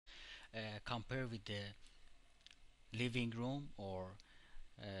compare with the living room or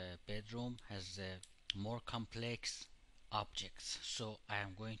bedroom has more complex objects, so I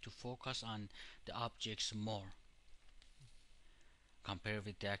am going to focus on the objects more compared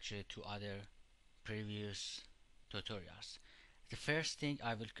with the actually two other previous tutorials. The first thing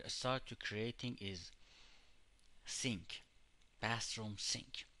I will start to creating is sink, bathroom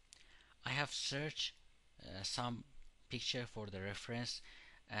sink. I have searched some picture for the reference,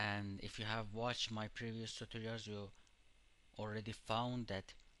 and if you have watched my previous tutorials you already found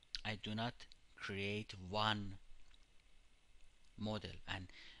that I do not create one model and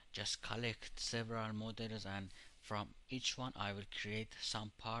just collect several models, and from each one I will create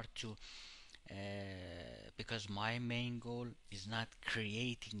some part to because my main goal is not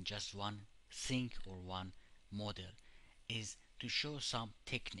creating just one thing or one model, is to show some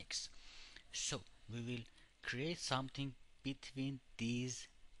techniques. So we will create something between these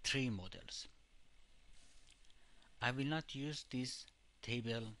three models. I will not use this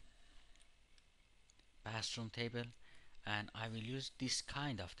table, bathroom table, and I will use this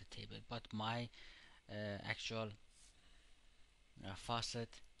kind of the table, but my actual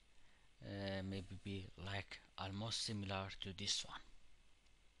faucet maybe be like almost similar to this one.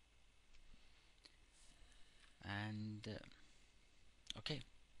 And okay,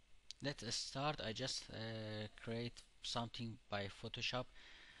 let's start. I just create something by Photoshop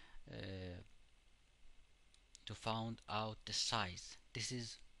to find out the size. This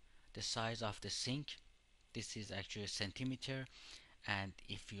is the size of the sink. This is actually a centimeter, and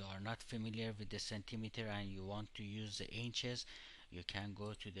if you are not familiar with the centimeter and you want to use the inches, you can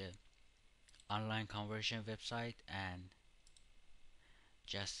go to the online conversion website and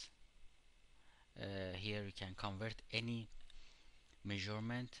just here you can convert any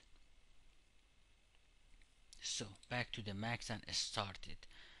measurement. So back to the max and start it.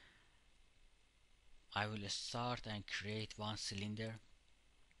 I will start and create one cylinder.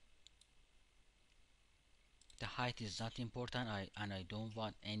 The height is not important, and I don't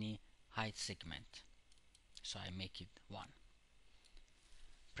want any height segment, so I make it 1.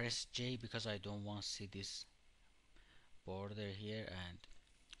 Press J because I don't want to see this border here, and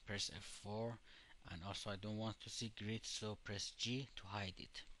press F4, and also I don't want to see grid, so press G to hide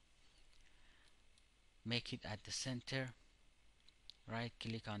it. Make it at the center, right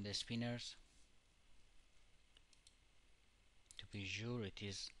click on the spinners to be sure it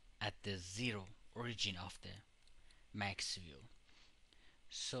is at the 0 origin of the max view.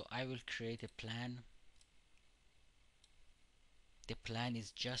 So I will create a plan. The plan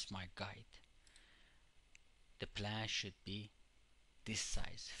is just my guide. The plan should be this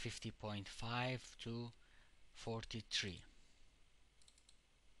size, 50.5 to 43.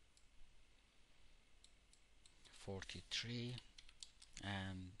 43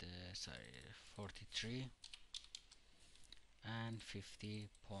 and sorry, 43 and 50.5.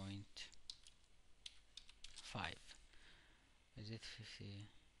 Is it 50?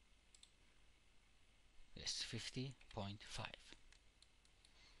 Yes, 50.5,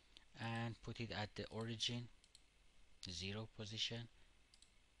 and put it at the origin 0 position.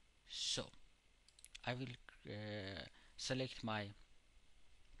 So I will select my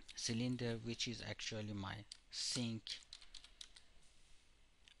cylinder, which is actually my sink,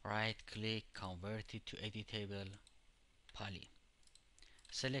 right click, convert it to editable poly,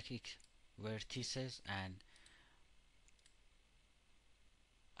 select it vertices and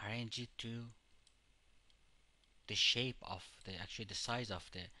arrange it to the shape of the actually the size of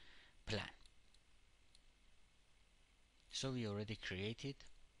the plan. So we already created,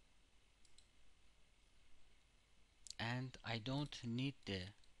 and I don't need the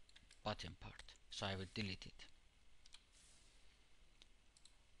bottom part, so I will delete it.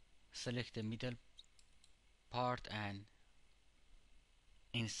 Select the middle part and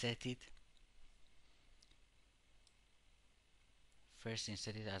insert it. First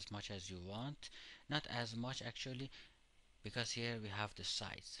insert it as much as you want, not as much actually, because here we have the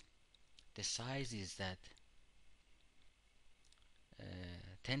size. The size is that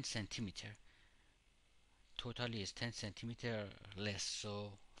 10 centimeter, totally is 10 centimeter less,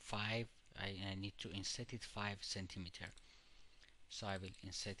 so 5, I need to insert it 5 centimeter, so I will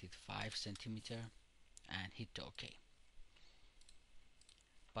insert it 5 centimeter and hit OK.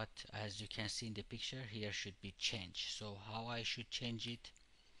 But as you can see in the picture, here should be changed. So how I should change it?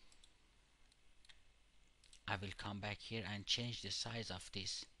 I will come back here and change the size of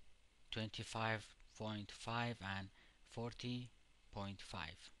this 25.5 and 40.5.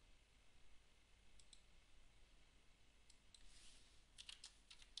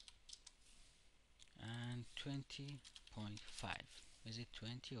 and 20.5. Is it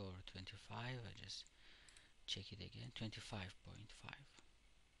 20 or 25? I just check it again. 25.5.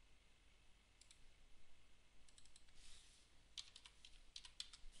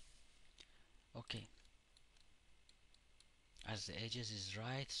 Okay, as the edges is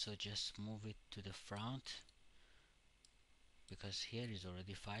right, so just move it to the front, because here is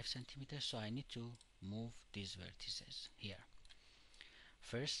already 5 centimeters, so I need to move these vertices here.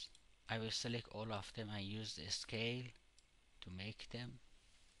 First I will select all of them and use the scale to make them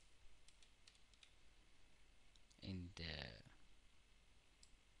in the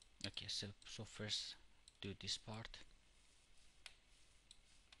okay. So first do this part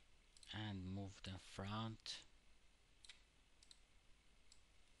and move them front,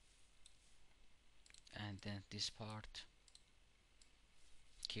 and then this part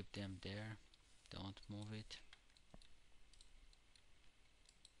keep them there, don't move it.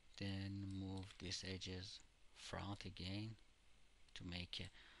 Then move these edges front again to make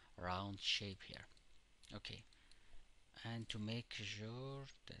a round shape here. Okay, and to make sure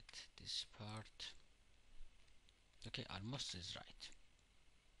that this part, okay, almost is right.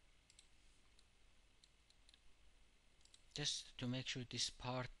 Just to make sure this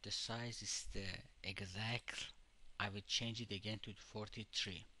part, the size is the exact, I will change it again to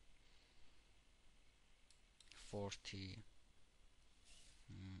 43. 40,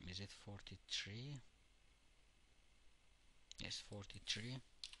 is it 43? Yes, 43,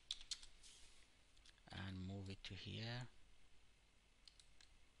 and move it to here,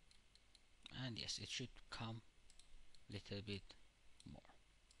 and yes, it should come little bit more,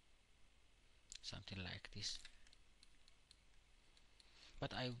 something like this.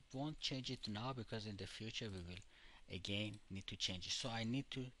 But I won't change it now, because in the future we will again need to change it. So I need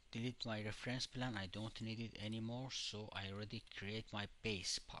to delete my reference plan. I don't need it anymore, so I already create my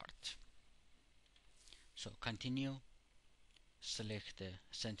base part. So continue, select the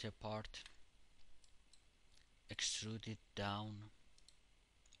center part, extrude it down,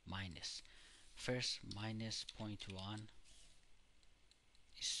 minus. First minus 0.1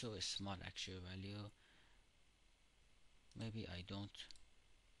 is so small actual value. Maybe I don't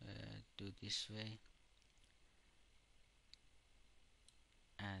do this way,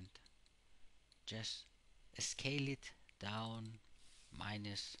 and just scale it down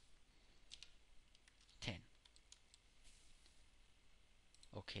minus 10.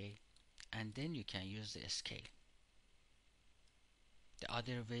 Okay, and then you can use the scale. The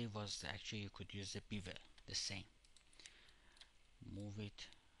other way was actually you could use the bevel, the same. Move it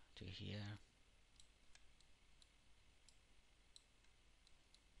to here.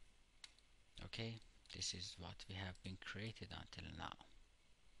 Okay, this is what we have been created until now.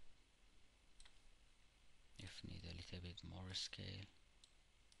 If need a little bit more scale.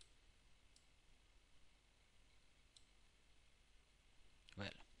 Well,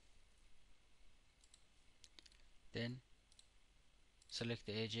 then select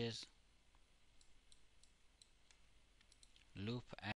the edges,